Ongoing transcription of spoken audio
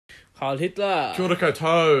Heil Hitler. Kia ora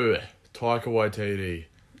koutou. Taika Waititi.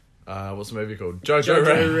 What's the movie called?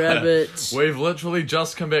 Jojo Rabbit. We've literally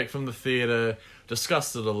just come back from the theatre,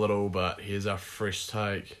 discussed it a little, but here's our fresh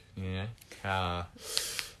take. Yeah.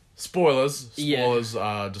 Spoilers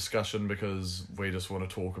discussion, because we just want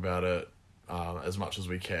to talk about it as much as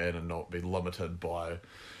we can and not be limited by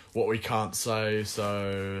what we can't say.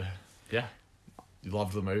 So, yeah. You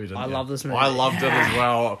loved the movie, didn't you? I love this movie. I loved it as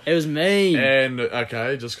well. It was mean. And,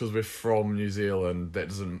 okay, just because we're from New Zealand, that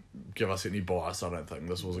doesn't give us any bias, I don't think.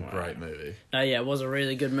 This was a great movie. No, yeah, it was a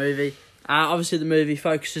really good movie. Obviously, the movie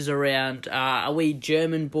focuses around a wee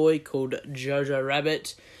German boy called Jojo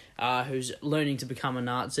Rabbit, who's learning to become a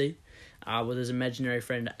Nazi with his imaginary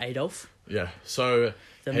friend Adolf. Yeah, so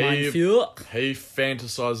he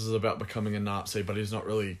fantasizes about becoming a Nazi, but he's not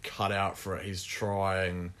really cut out for it. He's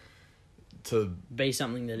trying to be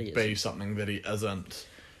something that he isn't,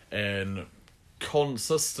 and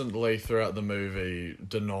consistently throughout the movie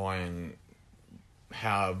denying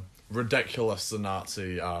how ridiculous the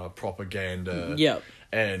Nazi propaganda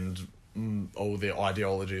and all their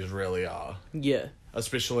ideologies really are. Yeah.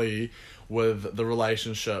 Especially with the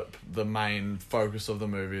relationship, the main focus of the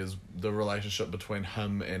movie is the relationship between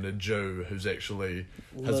him and a Jew who's actually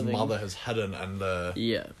his mother has hidden in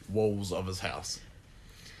the walls of his house.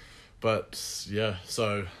 But, yeah,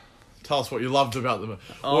 so tell us what you loved about the movie.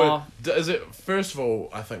 Is it, first of all,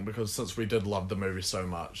 I think, because since we did love the movie so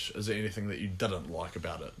much, is there anything that you didn't like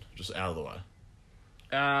about it? Just out of the way.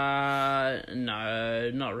 No,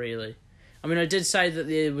 not really. I mean, I did say that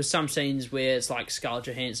there was some scenes where it's like Scarlett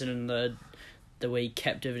Johansson and the wee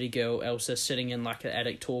captivity girl Elsa sitting in like an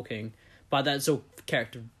attic talking, but that's all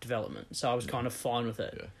character development, so I was kind of fine with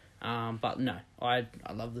it. Yeah. But no, I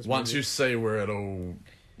love this Once movie. you see where it all,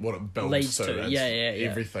 what it builds leads to,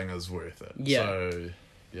 everything is worth it. Yeah. So,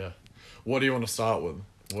 yeah. What do you want to start with?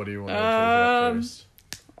 What do you want to talk about first?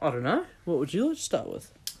 I don't know. What would you like to start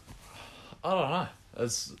with? I don't know.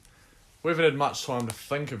 We haven't had much time to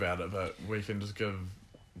think about it, but we can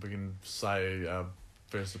say our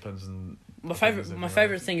first opinions. My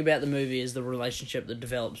favourite thing about the movie is the relationship that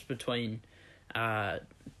develops between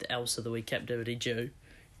Elsa, the wee captivity Jew,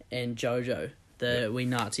 and Jojo, the wee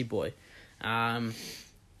Nazi boy.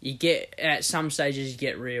 You get, at some stages, you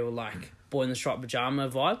get real, like, boy in the striped pyjama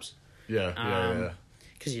vibes. Yeah.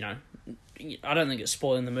 Because, I don't think it's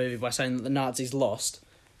spoiling the movie by saying that the Nazis lost.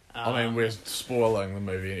 I mean, we're spoiling the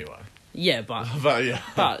movie anyway. Yeah, but... yeah.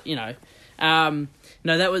 But,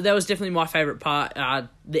 no, that was definitely my favourite part.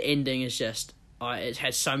 The ending is just... it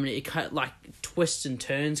has so many, like, twists and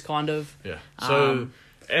turns, kind of. Yeah. So,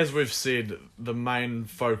 as we've said, the main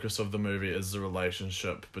focus of the movie is the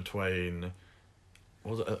relationship between...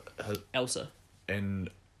 What was it? Elsa. And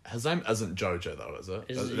his name isn't Jojo, though, is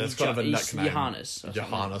it? That's kind of a nickname.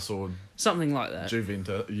 Johannes or... something like that.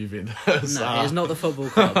 Juventus. No, it's not the football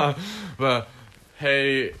club. But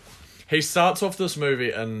he starts off this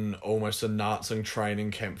movie in almost a Nazi training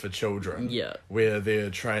camp for children. Yeah. Where they're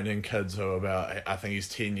training kids who are about, I think he's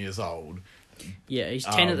 10 years old. Yeah, he's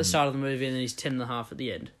 10 at the start of the movie and then he's 10 and a half at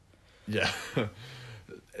the end. Yeah.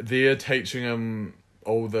 They're teaching him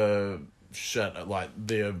all the shit, like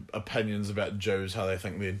their opinions about Jews, how they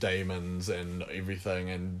think they're demons and everything,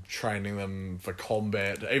 and training them for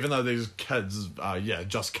combat, even though these kids are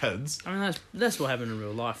just kids. I mean, that's what happened in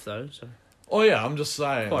real life, though. So. Oh yeah, I'm just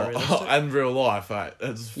saying, in real life,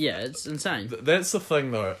 it's insane. That's the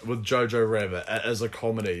thing though with Jojo Rabbit. It is a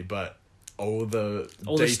comedy, but all the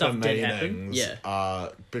deeper meanings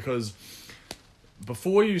are, because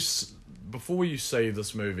before you see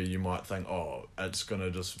this movie, you might think, oh, it's gonna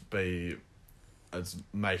just be, it's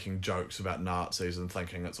making jokes about Nazis and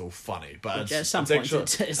thinking it's all funny, but at some point it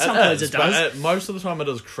does. But most of the time, it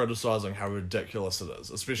is criticising how ridiculous it is,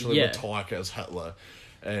 especially with Taika as Hitler,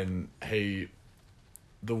 and the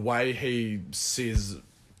way he says,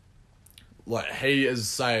 like, he is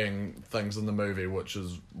saying things in the movie which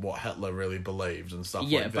is what Hitler really believed and stuff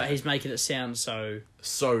like that. Yeah, but he's making it sound so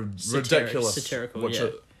ridiculous, satirical,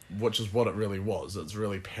 which is what it really was. It's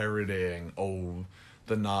really parodying all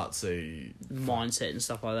the Nazi mindset and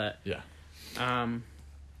stuff like that. Yeah.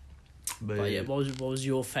 But yeah, what was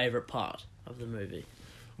your favourite part of the movie?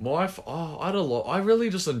 I had a lot. I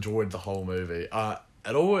really just enjoyed the whole movie.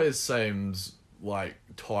 It always seems like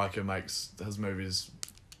Taika makes his movies,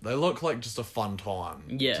 they look like just a fun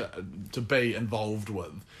time to be involved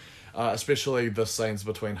with. Especially the scenes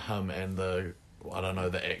between him and the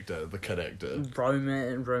kid actor.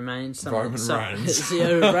 Roman Reigns. Roman Reigns.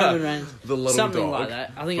 Roman Reigns. The little something dog. Like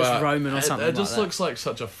that. I think it's Roman or something like that. It just looks like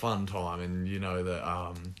such a fun time, and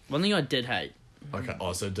that... One thing I did hate Okay.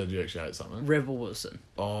 Oh, so did you actually hate something? Rebel Wilson.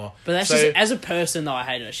 Oh, but that's just as a person though. I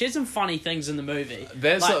hated her. She had some funny things in the movie.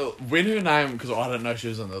 That's when her name, because I don't know she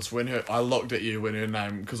was in this. I looked at you when her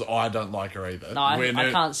name, because I don't like her either. No,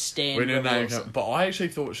 I can't stand when her name. But I actually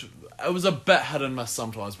thought it was a bit hit and miss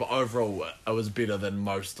sometimes. But overall, it was better than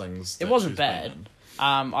most things. It wasn't bad.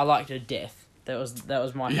 I liked her death. That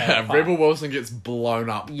was my favorite part. Rebel Wilson gets blown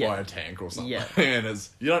up by a tank or something. Yeah. And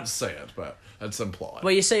you don't see it, but it's implied.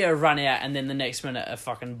 Well, you see her run out, and then the next minute a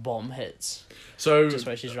fucking bomb hits. So just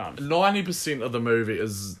where she's run. 90% of the movie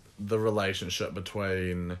is the relationship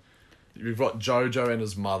between. You've got Jojo and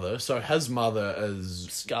his mother. So his mother is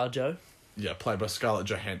ScarJo. Yeah, played by Scarlett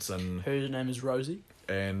Johansson. Whose name is Rosie.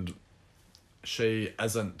 And she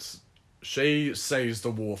isn't. She sees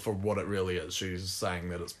the war for what it really is. She's saying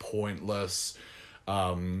that it's pointless.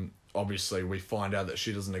 Obviously, we find out that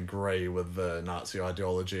she doesn't agree with the Nazi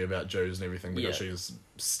ideology about Jews and everything because she's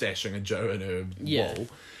stashing a Jew in her wall.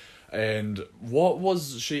 And what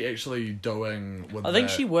was she actually doing with I think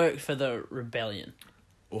she worked for the rebellion.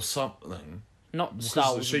 Or something. Not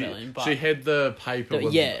Star Wars Rebellion, but... She had the paper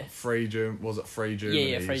with Free Germany? Was it Free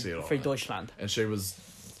Germany? Yeah, Free Deutschland. And she was...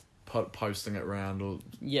 posting it around or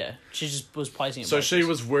she just was placing it. So she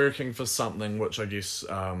was working for something which I guess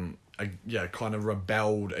kind of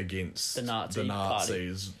rebelled against the Nazis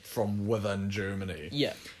party. From within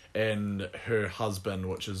Germany. And her husband,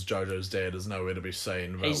 which is Jojo's dad, is nowhere to be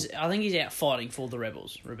seen. I think he's out fighting for the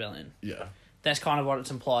rebellion. That's kind of what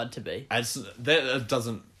it's implied to be. That's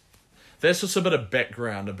just a bit of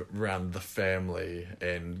background around the family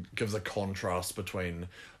and gives a contrast between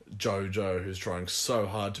Jojo, who's trying so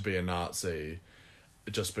hard to be a Nazi,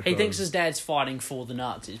 just because... He thinks his dad's fighting for the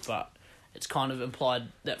Nazis, but it's kind of implied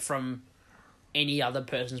that from any other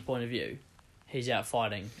person's point of view, he's out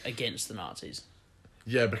fighting against the Nazis.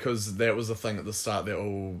 Yeah, because that was the thing at the start, they're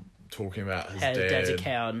all talking about his dad. His dad's a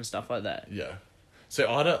coward and stuff like that. Yeah. So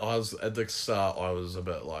at the start, I was a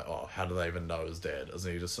bit like, oh, how do they even know his dad?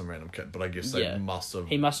 Isn't he just some random kid? But I guess they must have...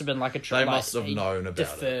 He must have been like a... They must have known about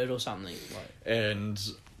deferred or something. And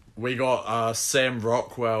we got Sam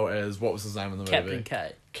Rockwell as... What was his name in the movie?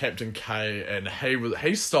 Captain K. And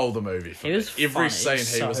he stole the movie for me. Every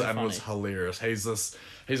scene he was in was hilarious.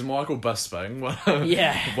 He's Michael Bisping.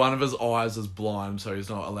 One of his eyes is blind, so he's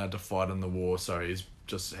not allowed to fight in the war, so he's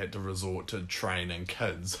just had to resort to training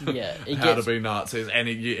kids how to be Nazis, and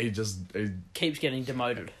he keeps getting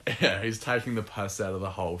demoted. Yeah, he's taking the piss out of the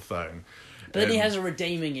whole thing. But then he has a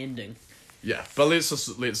redeeming ending. Yeah, but let's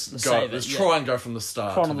try and go from the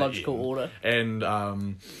start chronological to the end.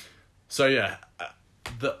 order.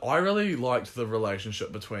 And I really liked the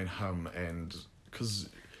relationship between him and because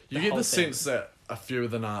you get the sense that a few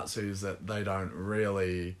of the Nazis that they don't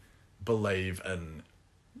really believe in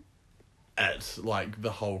it, like the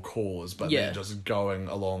whole cause, but they're just going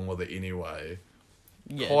along with it anyway.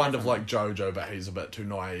 Kind of like Jojo, but he's a bit too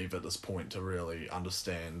naive at this point to really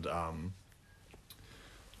understand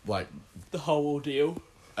like the whole ordeal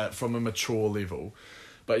from a mature level.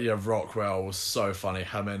 But yeah, Rockwell was so funny.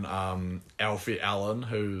 Him and Alfie Allen,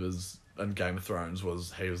 who was in Game of Thrones,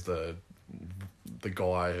 he was the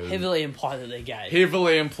guy who... Heavily implied that they're gay.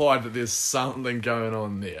 Heavily implied that there's something going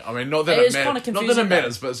on there. I mean, not that it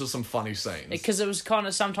matters, but it's just some funny scenes. Because it was kind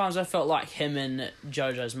of... Sometimes I felt like him and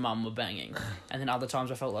Jojo's mum were banging. And then other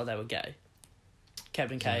times I felt like they were gay.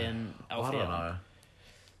 Captain K and Alfie Allen. I don't know.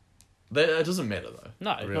 It doesn't matter, though.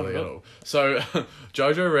 No, really, not at all. So,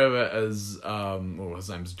 Jojo Rabbit is... his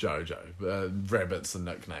name's Jojo. Rabbit's the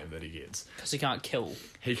nickname that he gets. Because he can't kill.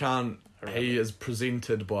 He can't... He is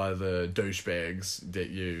presented by the douchebags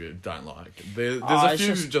that you don't like. There's a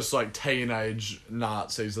few just like teenage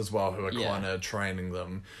Nazis as well who are kind of training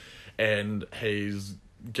them, and he's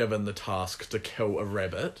given the task to kill a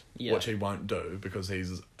rabbit, which he won't do because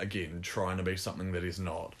he's again trying to be something that he's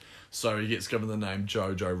not. So he gets given the name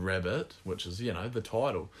Jojo Rabbit, which is the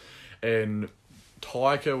title, and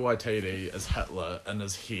Taika Waititi is Hitler in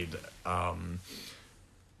his head.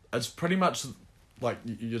 It's pretty much. Like,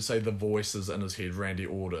 you'd say the voices in his head, Randy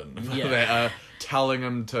Orton, that are telling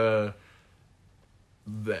him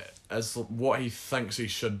as what he thinks he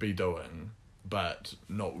should be doing, but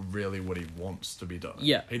not really what he wants to be doing.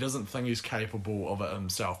 Yeah. He doesn't think he's capable of it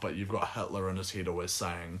himself, but you've got Hitler in his head always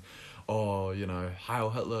saying, oh,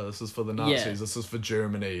 Hail Hitler, this is for the Nazis, this is for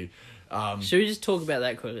Germany. Should we just talk about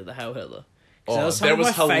that quickly, the Hail Hitler? That was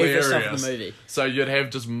hilarious. Stuff in the movie. So you'd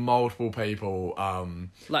have just multiple people.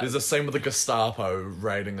 There's a scene with the Gestapo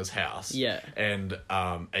raiding his house. Yeah. And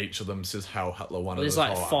each of them says Hail Hitler one at a time.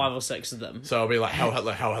 There's like 5 or 6 of them. So it'll be like Hail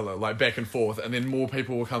Hitler, like back and forth, and then more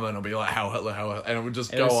people will come in and be like Hail Hitler, and it would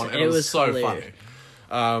just go on. And it was so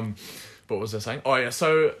funny. what was I saying? Oh, yeah,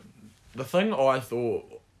 so the thing I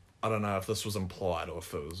thought, I don't know if this was implied or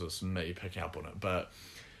if it was just me picking up on it, but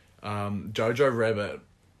Jojo Rabbit,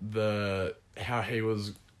 the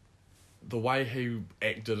way he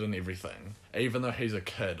acted and everything, even though he's a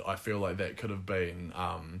kid, I feel like that could have been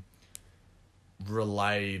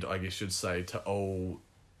relayed, I guess you'd say, to all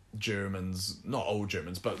Germans, not all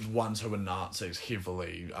Germans, but ones who were Nazis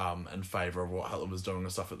heavily in favour of what Hitler was doing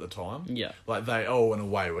and stuff at the time. Yeah. Like, they all, in a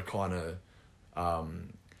way, were kind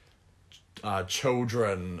of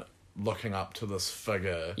children looking up to this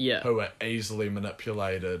figure who were easily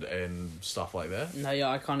manipulated and stuff like that. No, yeah,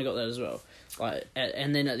 I kind of got that as well. Like,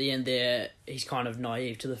 and then at the end there, he's kind of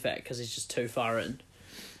naive to the fact because he's just too far in.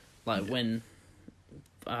 Like, when...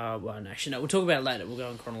 well, actually, no, we'll talk about it later. We'll go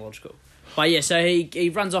in chronological. But yeah, so he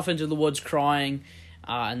runs off into the woods crying,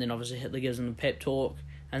 and then obviously Hitler gives him a pep talk,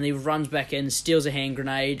 and he runs back in, steals a hand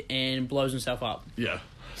grenade, and blows himself up. Yeah.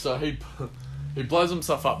 So he blows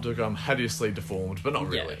himself up to become hideously deformed, but not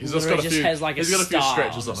really. Yeah, he's just got a few. Has like he's got a few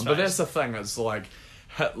scratches on him. Face. But that's the thing. It's like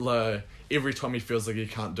Hitler. Every time he feels like he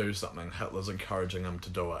can't do something, Hitler's encouraging him to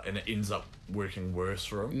do it, and it ends up working worse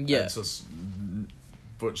for him. Yeah. It's just,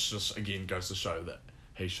 which just again goes to show that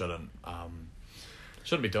he shouldn't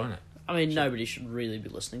be doing it. I mean, nobody should really be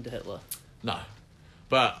listening to Hitler. No,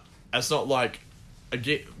 but it's not like,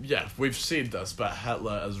 again, yeah, we've said this, but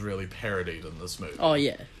Hitler is really parodied in this movie. Oh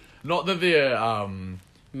yeah. Not that they're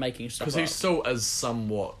making stuff up. because he still is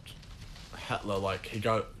somewhat Hitler. Like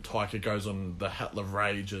Taika goes on the Hitler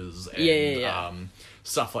rages and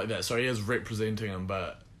stuff like that. So he is representing him,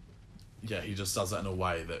 but yeah, he just does it in a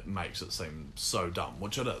way that makes it seem so dumb,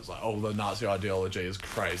 which it is. Like, the Nazi ideology is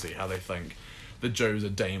crazy. How they think the Jews are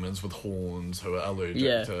demons with horns who are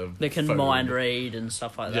allergic to they can food. mind read and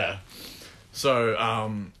stuff like that. Yeah. So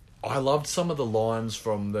I loved some of the lines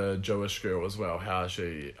from the Jewish girl as well. How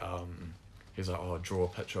she he's like, draw a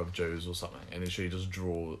picture of Jews or something, and then she just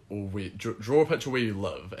draw a picture where you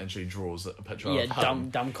live, and she draws a picture of him.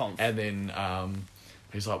 dumb conf. And then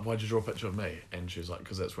he's like, why'd you draw a picture of me? And she's like,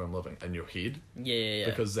 because that's where I'm living. In your head? Yeah.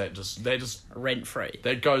 Because they just... Rent-free.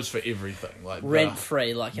 That goes for everything. Like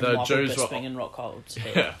rent-free, like in Michael Jews Bisping and Rockhold's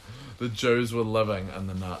head. Yeah. The Jews were living in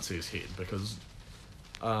the Nazis' head because...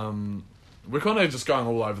 we're kind of just going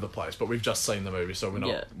all over the place, but we've just seen the movie, so we're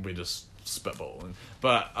not... We're just spitballing.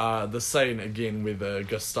 But the scene, again, where the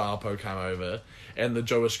Gestapo came over... And the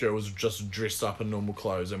Jewish girl was just dressed up in normal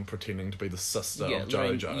clothes and pretending to be the sister of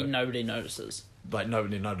Jojo. Nobody notices. Like,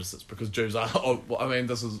 nobody notices because Jews are... I mean,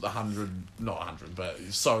 this is not 100, but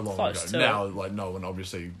so long Close ago. Now, like, no one,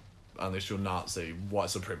 obviously, unless you're Nazi, white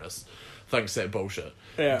supremacist, thinks that bullshit.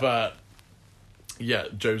 Yeah. But, yeah,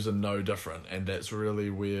 Jews are no different. And that's really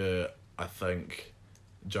where I think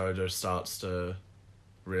Jojo starts to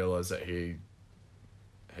realise that the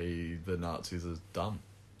Nazis are dumb.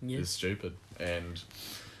 Yeah. He's stupid. And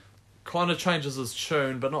kind of changes his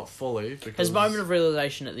tune, but not fully. Because his moment of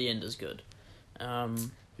realisation at the end is good. Yeah,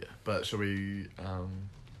 but shall we...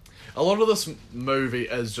 a lot of this movie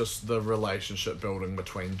is just the relationship building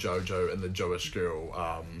between Jojo and the Jewish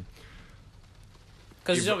girl.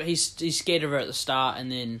 Because he's scared of her at the start,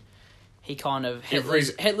 and then he kind of...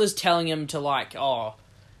 Hitler's telling him to, like,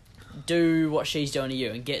 do what she's doing to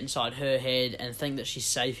you and get inside her head and think that she's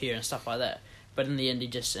safe here and stuff like that. But in the end, he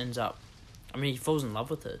just ends up... I mean, he falls in love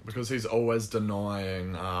with it. Because he's always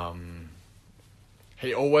denying...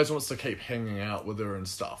 he always wants to keep hanging out with her and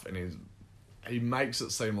stuff. And he makes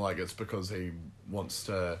it seem like it's because he wants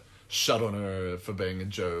to shut on her for being a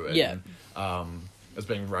Jew. And, as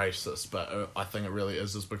being racist. But I think it really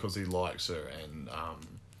is just because he likes her. And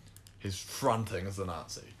he's fronting as a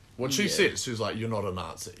Nazi. What she says, she's like, you're not a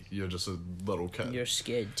Nazi. You're just a little kid. You're a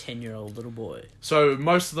scared 10-year-old little boy. So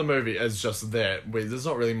most of the movie is just that. Where there's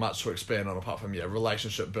not really much to expand on apart from,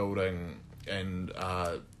 relationship building and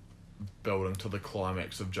building to the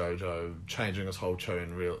climax of Jojo, changing his whole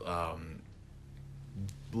tune,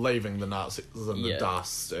 leaving the Nazis in the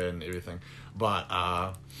dust and everything. But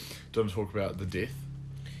do you want to talk about the death?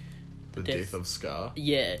 The death of Scar?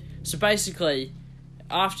 Yeah. So basically,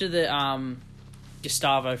 after the...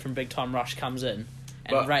 Gustavo from Big Time Rush comes in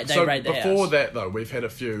and raid the house. Before that, though, we've had a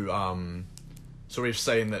few... so we've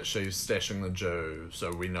seen that she's stashing the Jew,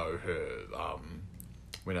 so we know her...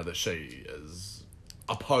 we know that she is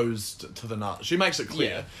opposed to the Nazi. She makes it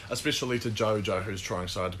clear, especially to Jojo, who's trying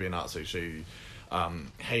so hard to be a Nazi.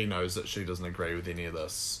 He knows that she doesn't agree with any of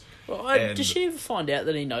this. Well, does she ever find out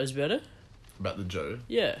that he knows about it? About the Jew?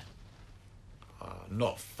 Yeah.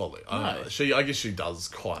 Not fully. No. I guess she does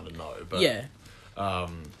kind of know, but... Yeah.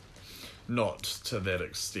 Not to that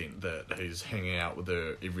extent that he's hanging out with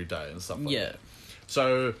her every day and stuff like that. Yeah.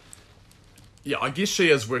 So, Yeah, I guess she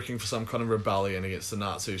is working for some kind of rebellion against the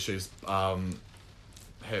Nazis. She's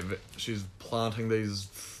she's planting these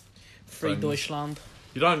Free things. Deutschland.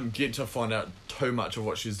 You don't get to find out too much of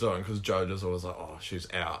what she's doing because Jojo's always like, oh, she's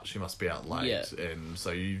out. She must be out late. Yeah. And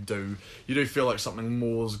so you do feel like something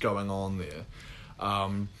more's going on there.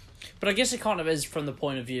 But I guess it kind of is from the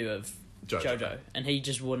point of view of Jojo. Jojo, and he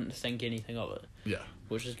just wouldn't think anything of it. Yeah.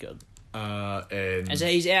 Which is good. And so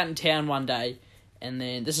he's out in town one day, and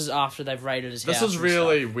then this is after they've raided his house. This is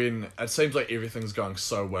really when it seems like everything's going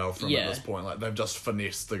so well from Yeah. at this point. Like they've just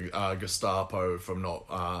finessed the Gestapo from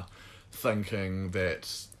not thinking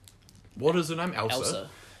that. What is her name? Elsa.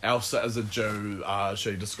 Elsa is a Jew.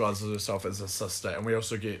 She disguises herself as a sister, and we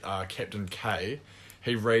also get Captain K.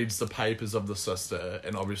 He reads the papers of the sister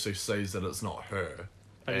and obviously sees that it's not her.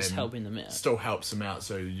 But he's helping them out. Still helps him out,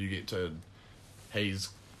 so you get to. He's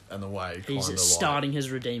in the way. He's starting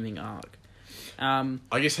his redeeming arc.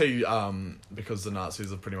 I guess he, because the Nazis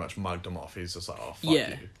have pretty much mugged him off, he's just like, oh, fuck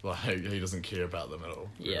you. Like, he doesn't care about them at all.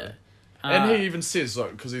 Really. Yeah. And he even says,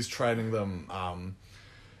 like, because he's training them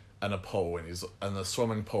in a pool, and he's in the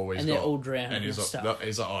swimming pool. They're all drowning and stuff.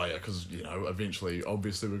 He's like, oh, yeah, because, eventually,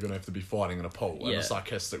 obviously, we're going to have to be fighting in a pool in a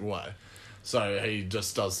sarcastic way. So he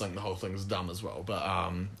just does think the whole thing's dumb as well.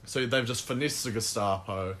 But, so they've just finessed the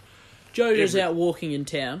Gestapo. Jojo's out walking in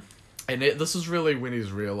town. And this is really when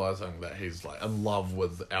he's realising that he's, like, in love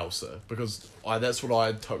with Elsa. Because that's what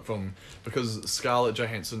I took from... Because Scarlett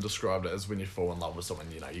Johansson described it as when you fall in love with someone,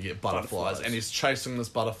 you get butterflies. And he's chasing this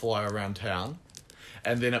butterfly around town.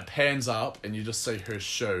 And then it pans up and you just see her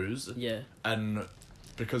shoes. Yeah. And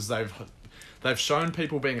because they've shown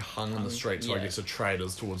people being hung in the streets, so I guess are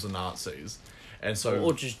traitors towards the Nazis. And so...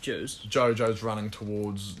 Or just Jews. Jojo's running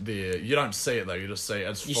towards there. You don't see it, though. You just see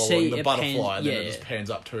it's following the butterfly, and then it just pans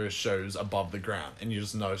up to her shoes above the ground, and you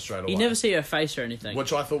just know straight away. You never see her face or anything.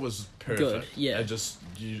 Which I thought was perfect. Good, yeah. It just...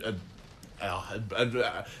 it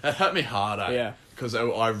hit me hard, Yeah. Because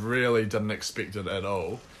I really didn't expect it at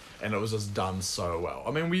all, and it was just done so well. I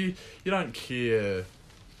mean, you don't care...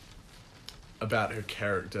 about her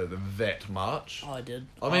character that much. Oh, I did.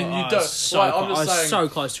 I mean, you don't. I was so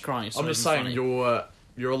close to crying. I'm just saying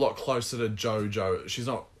you're a lot closer to Jojo. She's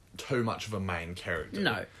not too much of a main character.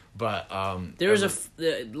 No, but there is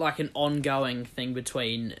like an ongoing thing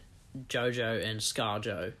between Jojo and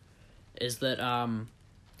ScarJo, is that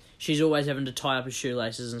she's always having to tie up his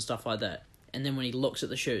shoelaces and stuff like that. And then when he looks at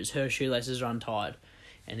the shoes, her shoelaces are untied,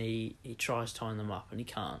 and he tries tying them up and he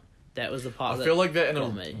can't. That was the part. I feel like that in a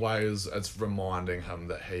way it's reminding him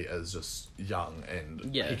that he is just young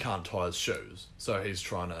and he can't tie his shoes. So he's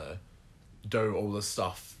trying to do all this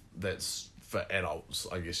stuff that's for adults,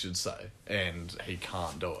 I guess you'd say, and he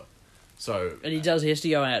can't do it. So and he has to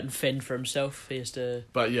go out and fend for himself. He has to.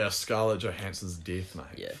 But yeah, Scarlett Johansson's death, mate.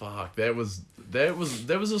 Yeah. Fuck, that was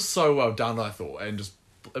just so well done, I thought, and just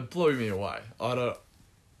it blew me away.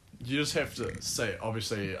 You just have to see it.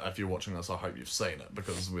 Obviously, if you're watching this, I hope you've seen it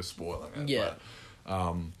because we're spoiling it. Yeah.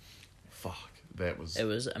 But, fuck, that was... It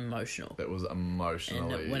was emotional. That was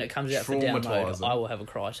emotionally and when it comes out for download, I will have a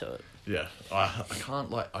cry to it. Yeah. I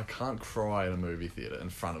can't cry in a movie theatre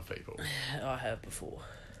in front of people. I have before.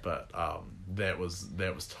 But that was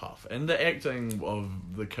tough. And the acting of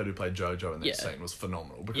the kid who played Jojo in that scene was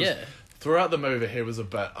phenomenal. Because throughout the movie, he was a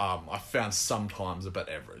bit... I found sometimes a bit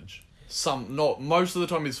average. Not most of the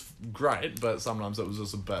time he's great, but sometimes it was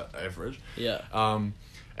just a bit average. Yeah.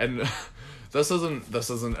 And this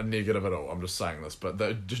isn't a negative at all. I'm just saying this, but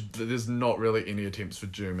there's not really any attempts for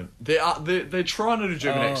German. They're trying to do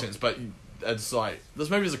German accents, but it's like this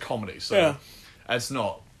movie is a comedy, so it's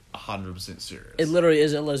not 100% serious. It literally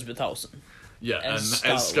is Elizabeth Olsen. Yeah, and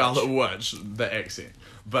Scarlet Witch, the accent,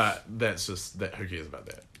 but that's just that. Who cares about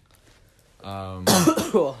that?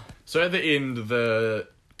 So at the end,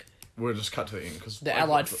 we'll just cut to the end because the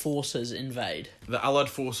Allied forces invade. The Allied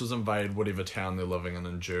forces invade whatever town they're living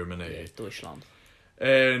in Germany. Yeah, Deutschland.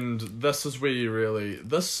 And this is where you really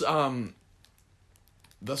this was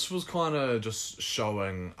kind of just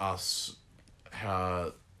showing us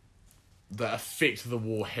how the effect the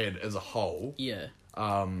war had as a whole. Yeah.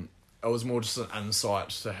 It was more just an insight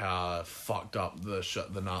to how fucked up the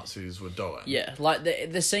shit the Nazis were doing. Yeah, like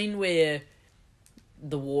the scene where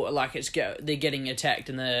the war, like they're getting attacked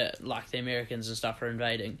and the Americans and stuff are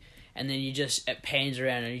invading, and then it pans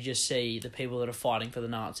around and you just see the people that are fighting for the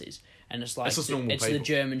Nazis, and it's like it's the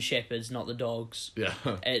German shepherds, not the dogs. Yeah,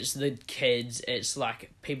 it's the kids. It's like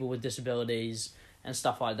people with disabilities. and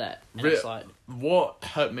stuff like that. And it's like... What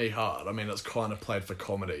hit me hard, I mean, it's kind of played for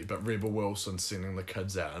comedy, but Rebel Wilson sending the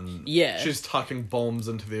kids out and she's tucking bombs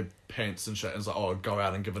into their pants and shit, and it's like, oh, go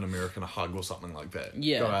out and give an American a hug or something like that.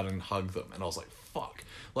 Yeah. Go out and hug them. And I was like, fuck.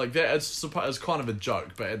 Like, that, it's kind of a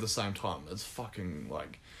joke, but at the same time, it's fucking,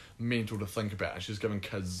 like, mental to think about. And she's giving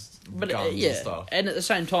kids guns and stuff. And at the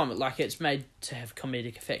same time, like, it's made to have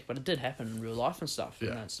comedic effect, but it did happen in real life and stuff.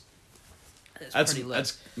 Yeah. And it's pretty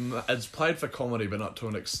lit. It's played for comedy, but not to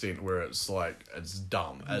an extent where it's like it's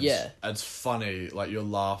dumb. It's funny, like you're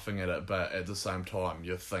laughing at it, but at the same time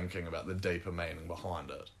you're thinking about the deeper meaning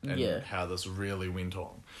behind it and how this really went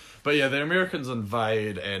on. But yeah, the Americans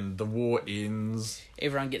invade and the war ends.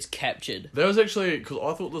 Everyone gets captured. There was actually, because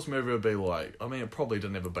I thought this movie would be like, I mean, it probably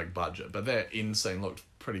didn't have a big budget, but that end scene looked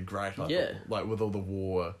pretty great. I thought, like with all the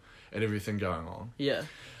war and everything going on. Yeah.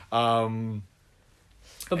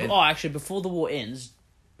 Actually, before the war ends,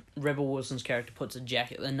 Rebel Wilson's character puts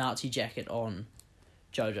a Nazi jacket on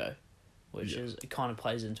Jojo, which it kind of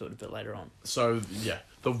plays into it a bit later on. So, yeah,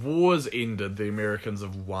 the war's ended, the Americans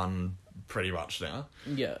have won pretty much now.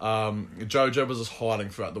 Yeah. Jojo was just hiding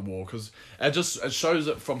throughout the war, because it shows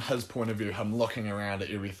it from his point of view, him looking around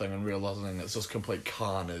at everything and realising it's just complete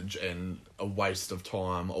carnage and a waste of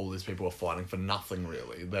time. All these people are fighting for nothing,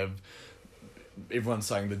 really. Everyone's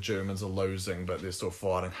saying the Germans are losing, but they're still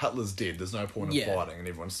fighting. Hitler's dead. There's no point in fighting, and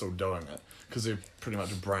everyone's still doing it because they're pretty much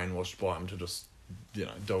brainwashed by him to just, do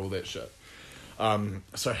all that shit.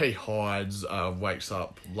 So he hides, wakes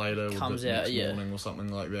up later, comes out next morning or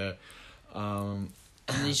something like that. And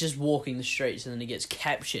he's just walking the streets, and then he gets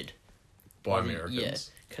captured by Americans. Yeah,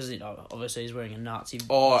 because obviously he's wearing a Nazi.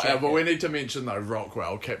 But we need to mention though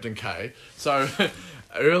Rockwell, Captain K. So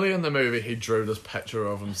early in the movie, he drew this picture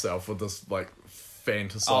of himself with this like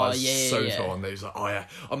fantasized suit on. He's like, I'm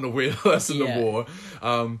gonna wear this in the war.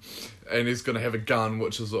 And he's gonna have a gun,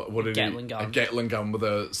 which is a Gatling gun with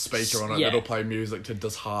a speaker on it that'll play music to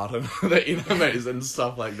dishearten the enemies and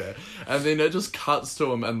stuff like that. And then it just cuts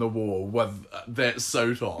to him in the war with that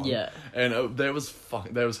suit on. Yeah, and that was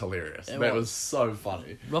hilarious. That was so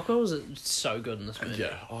funny. Rockwell was so good in this movie.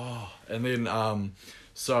 Yeah. And then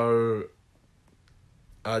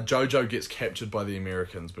Jojo gets captured by the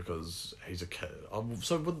Americans because he's a kid.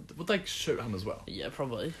 So would they shoot him as well? Yeah,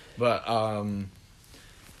 probably. But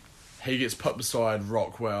he gets put beside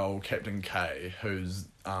Rockwell, Captain K, who's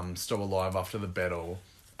still alive after the battle,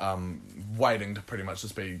 waiting to pretty much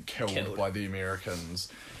just be killed by the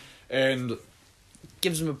Americans. And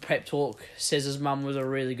gives him a pep talk, says his mum was a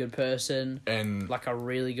really good person. And like a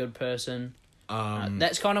really good person.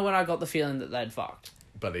 That's kind of when I got the feeling that they'd fucked.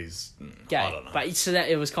 But he's gay. I don't know. But so that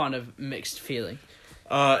it was kind of mixed feeling.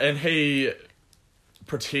 And he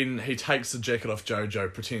takes the jacket off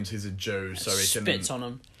Jojo, pretends he's a Jew, so he can spits on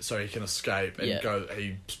him, so he can escape and go.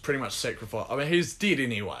 He pretty much sacrifices. I mean, he's dead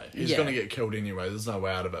anyway. He's going to get killed anyway. There's no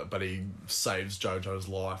way out of it. But he saves Jojo's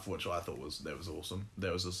life, which I thought was awesome.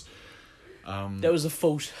 That was just. That was a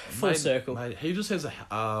full circle. Mate, he just has a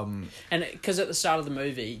and because at the start of the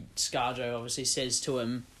movie, ScarJo obviously says to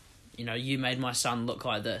him, you made my son look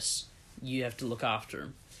like this. You have to look after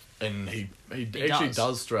him. And he actually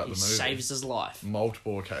does throughout the movie. He saves his life.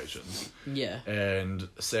 Multiple occasions. Yeah. And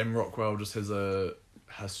Sam Rockwell just has a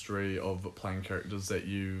history of playing characters that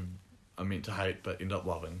you are meant to hate but end up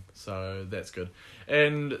loving. So that's good.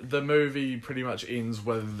 And the movie pretty much ends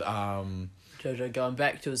with Jojo going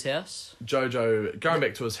back to his house.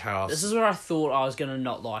 This is where I thought I was going to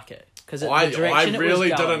not like it. Because I really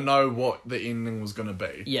didn't know what the ending was going to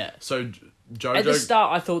be. Yeah. So Jojo... At the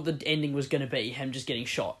start, I thought the ending was going to be him just getting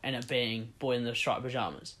shot and it being boy in the striped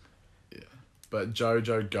pajamas. Yeah. But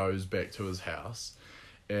Jojo goes back to his house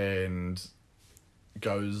and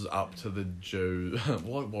goes up to the Jew...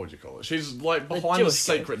 what would you call it? She's like behind the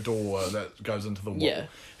secret door that goes into the wall. Yeah.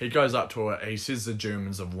 He goes up to her. He says the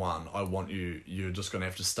Germans have won. I want you... You're just going to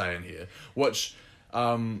have to stay in here. Which...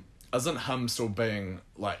 isn't him still being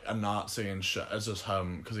like a Nazi and shit. It's just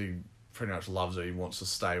him because he pretty much loves her. He wants to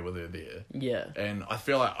stay with her there. Yeah. And I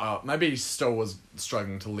feel like maybe he still was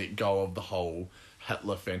struggling to let go of the whole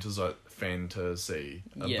Hitler fantasy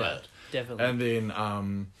a bit. Definitely. And then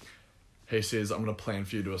he says, "I'm gonna plan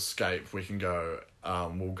for you to escape. We can go.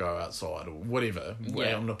 We'll go outside or whatever.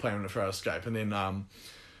 Yeah. I'm gonna plan for our escape." And then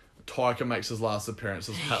Taika makes his last appearance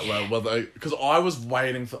as Hitler because I was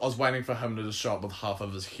waiting for him to just show up with half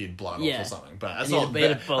of his head blown off or something, but it's not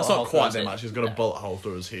quite that much. He's got a bullet hole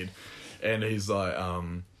through his head, and he's like,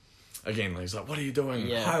 again, he's like, "What are you doing?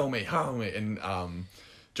 Hail me!" And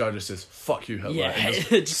Jojo says, "Fuck you, Hitler!"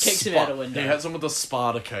 Yeah, just kicks him out a window. He hits him with a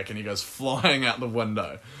Sparta kick, and he goes flying out the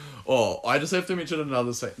window. Oh, I just have to mention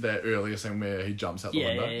another scene, that earlier scene where he jumps out the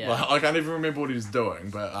window. Yeah. Like, I can't even remember what he's doing,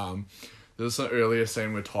 but there's an earlier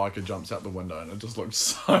scene where Taika jumps out the window and it just looks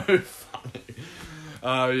so funny.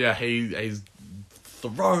 He's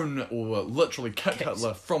thrown or literally kicked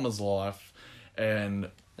Hitler from his life, and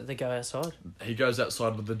they go outside. He goes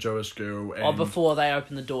outside with the Jewish girl. And before they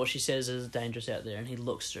open the door, she says it's dangerous out there, and he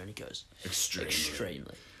looks through and he goes,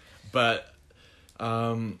 Extremely. But,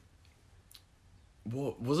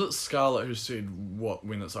 what was it? Scarlett who said,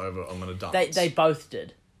 when it's over, I'm gonna dance. They both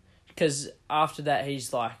did, because after that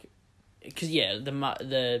he's like,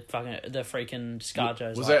 the freaking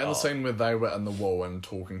ScarJo's was that in the scene where they were in the wall and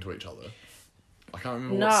talking to each other? I can't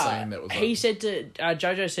remember what scene that was. He said to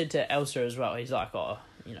Jojo said to Elsa as well. He's like,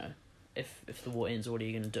 if the war ends, what are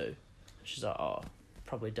you gonna do? She's like,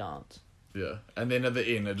 probably dance. Yeah, and then at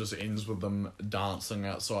the end, it just ends with them dancing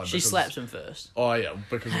outside. She slaps him first. Oh, yeah,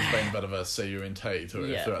 because it's been a bit of a CUNT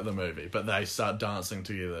throughout the movie. But they start dancing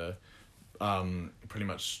together, pretty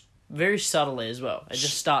much... Very subtly as well. It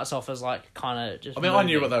just starts off as, like, kind of just... I mean, I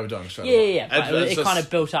knew what they were doing straight away. Yeah. It kind of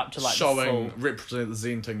built up to, like,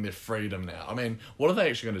 representing their freedom now. I mean, what are they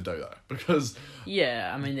actually going to do, though? Because...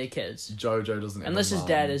 Yeah, I mean, they're kids. Jojo doesn't... Unless his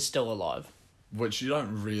dad is still alive. Which you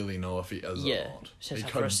don't really know if he is or not. Yeah, just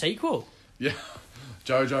for a sequel. Yeah,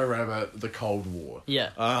 Jojo Rabbit, The Cold War. Yeah.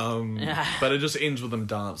 But it just ends with them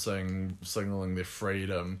dancing, signalling their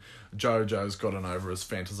freedom. Jojo's gotten over his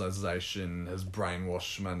fantasization, his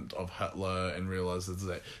brainwashment of Hitler, and realises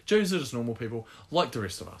that Jews are just normal people, like the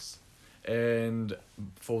rest of us. And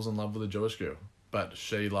falls in love with a Jewish girl. But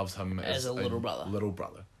she loves him as a little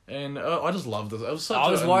brother. And I just loved this. It was such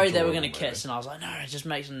I was worried they were going to kiss, and I was like, no, it just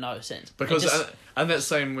makes no sense. Because and that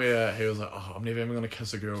scene where he was like, I'm never even going to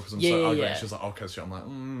kiss a girl because I'm so ugly. And she's like, I'll kiss you. I'm like,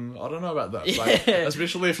 I don't know about this. Like,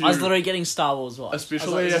 especially if you... I was literally getting Star Wars vibes.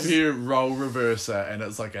 Especially if you role reverse it and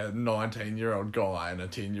it's like a 19-year-old guy and a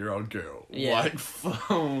 10-year-old girl. Yeah. Like,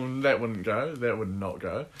 that wouldn't go. That would not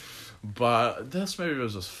go. But this movie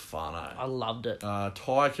was just fun, eh? I loved it.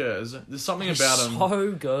 Taika, there's something about him...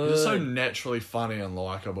 so good. He's so naturally funny and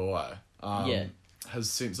likeable, eh? His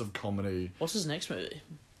sense of comedy... What's his next movie?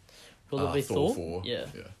 Will it be Thor? 4. Yeah.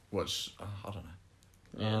 Which, I don't know.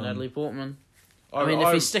 Yeah, Natalie Portman. I mean,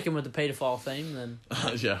 if he's sticking with the paedophile theme, then...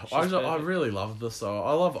 yeah, I really love this, though.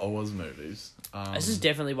 I love all his movies. This is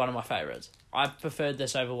definitely one of my favourites. I preferred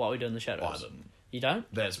this over What We Do in the Shadows. I didn't. You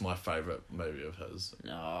don't? That's my favourite movie of his.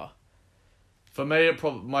 No. For me,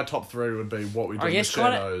 my top 3 would be What We Do in the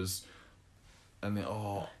Shadows, and then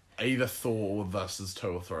either Thor or this is 2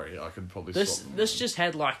 or 3. I could probably swap them. This just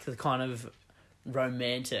had like the kind of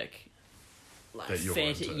romantic, like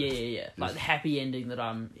fantasy, yeah, like the happy ending that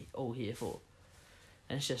I'm all here for,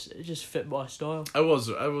 and it just fit my style. It was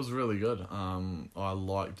really good. I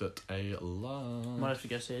liked it a lot. Might have to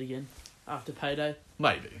go see it again after payday.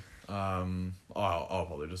 Maybe. I'll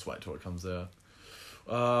probably just wait till it comes out.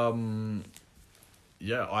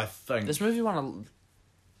 Yeah, I think... This movie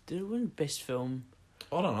did it win Best Film?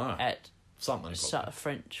 I don't know. At... Something, probably.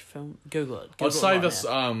 French film? Google it. I'd say this... You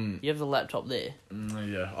have the laptop there.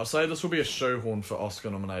 Yeah. I'd say this will be a shoehorn for Oscar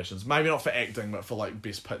nominations. Maybe not for acting, but for, like,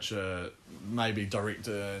 Best Picture, maybe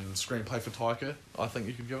Director and Screenplay for Taika. I think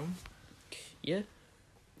you could give him. Yeah.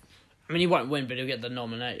 I mean, he won't win, but he'll get the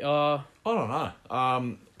nomination. I don't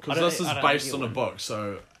know. Because this is based on a book,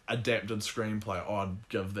 so... Adapted screenplay, I'd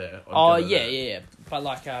give that. Yeah. But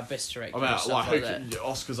like Best Director, I mean, that.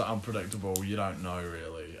 Oscars are unpredictable. You don't know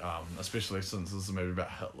really, especially since this is a movie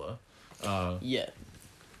about Hitler. Yeah.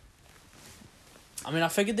 I mean, I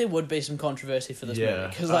figured there would be some controversy for this movie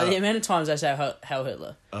because the amount of times they say Hail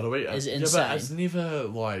Hitler is insane. Yeah, but it's never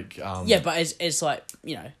like. Yeah, but it's like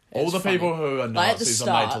all the funny. People who are Nazis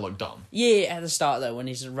are made to look dumb. Yeah, at the start though, when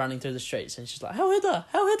he's running through the streets and she's like, Hail Hitler,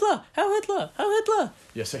 Hail Hitler, Hail Hitler, Hail Hitler.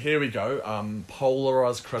 Yeah, so here we go.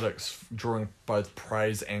 Polarized critics drawing both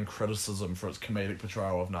praise and criticism for its comedic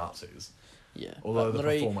portrayal of Nazis. Yeah, although the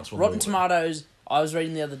performance was Rotten Tomatoes. I was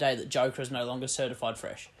reading the other day that Joker is no longer certified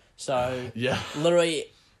fresh. So, literally,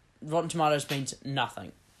 Rotten Tomatoes means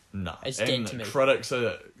nothing. No. It's dead to me.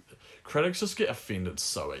 Critics just get offended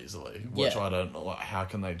so easily, which I don't know. Like, how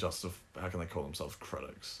can they call themselves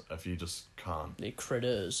critics if you just can't... They're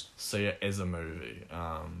critters. See it as a movie.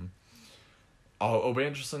 It'll be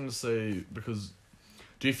interesting to see, because...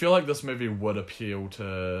 Do you feel like this movie would appeal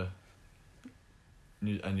to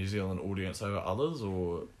a New Zealand audience over others,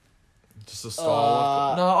 or... Just the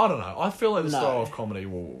style No, I don't know. I feel like the style of comedy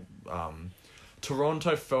will...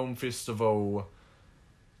 Toronto Film Festival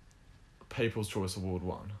People's Choice Award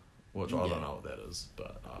won, which I don't know what that is,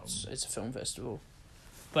 but... It's a film festival.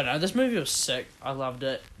 But no, this movie was sick. I loved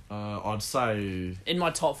it. I'd say... In my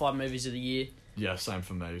top 5 movies of the year. Yeah, same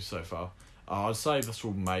for me so far. I'd say this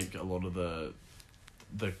will make a lot of the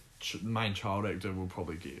main child actor will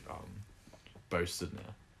probably get boosted now.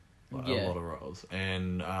 Like, a lot of roles.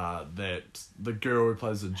 And that the girl who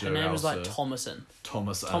plays the Joe, her name was like Thomasin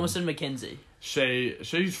McKenzie.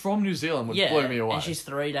 She's from New Zealand, which blew me away. And she's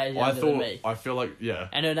 3 days younger than me. I feel like, yeah.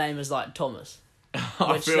 And her name is like Thomas.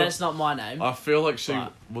 That's not my name. I feel like she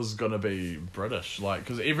was going to be British. Like,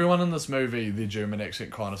 because everyone in this movie, their German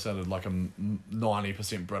accent kind of sounded like a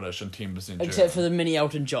 90% British and 10% German. Except for the mini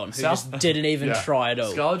Elton John, who just didn't even try at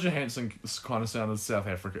all. Scarlett Johansson kind of sounded South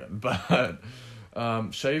African, but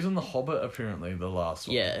she's in The Hobbit, apparently, the last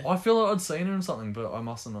one. Yeah. I feel like I'd seen her in something, but I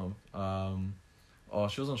mustn't have.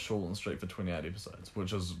 She was on Shortland Street for 28 episodes,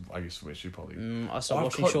 which is, I guess, where she probably... I started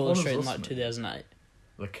watching Shortland Street in like 2008.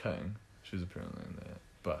 The King. She's apparently in there.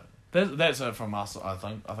 But that's it from us, I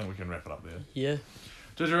think. I think we can wrap it up there. Yeah.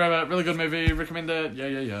 Jojo Rabbit, really good movie. Recommend it.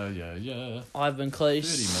 Yeah. I've been Kleis.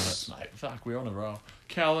 30 minutes, mate. Fuck, we're on a roll.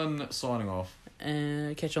 Callen, signing off.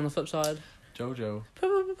 Catch you on the flip side. Jojo.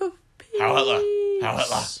 Peace. How Hitler.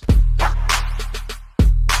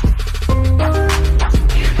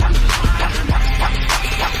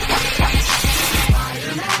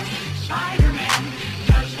 Spider-Man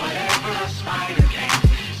does whatever a spider can.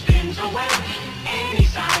 Spins a web any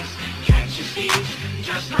size, catches thieves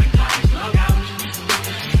just like flies. Look out.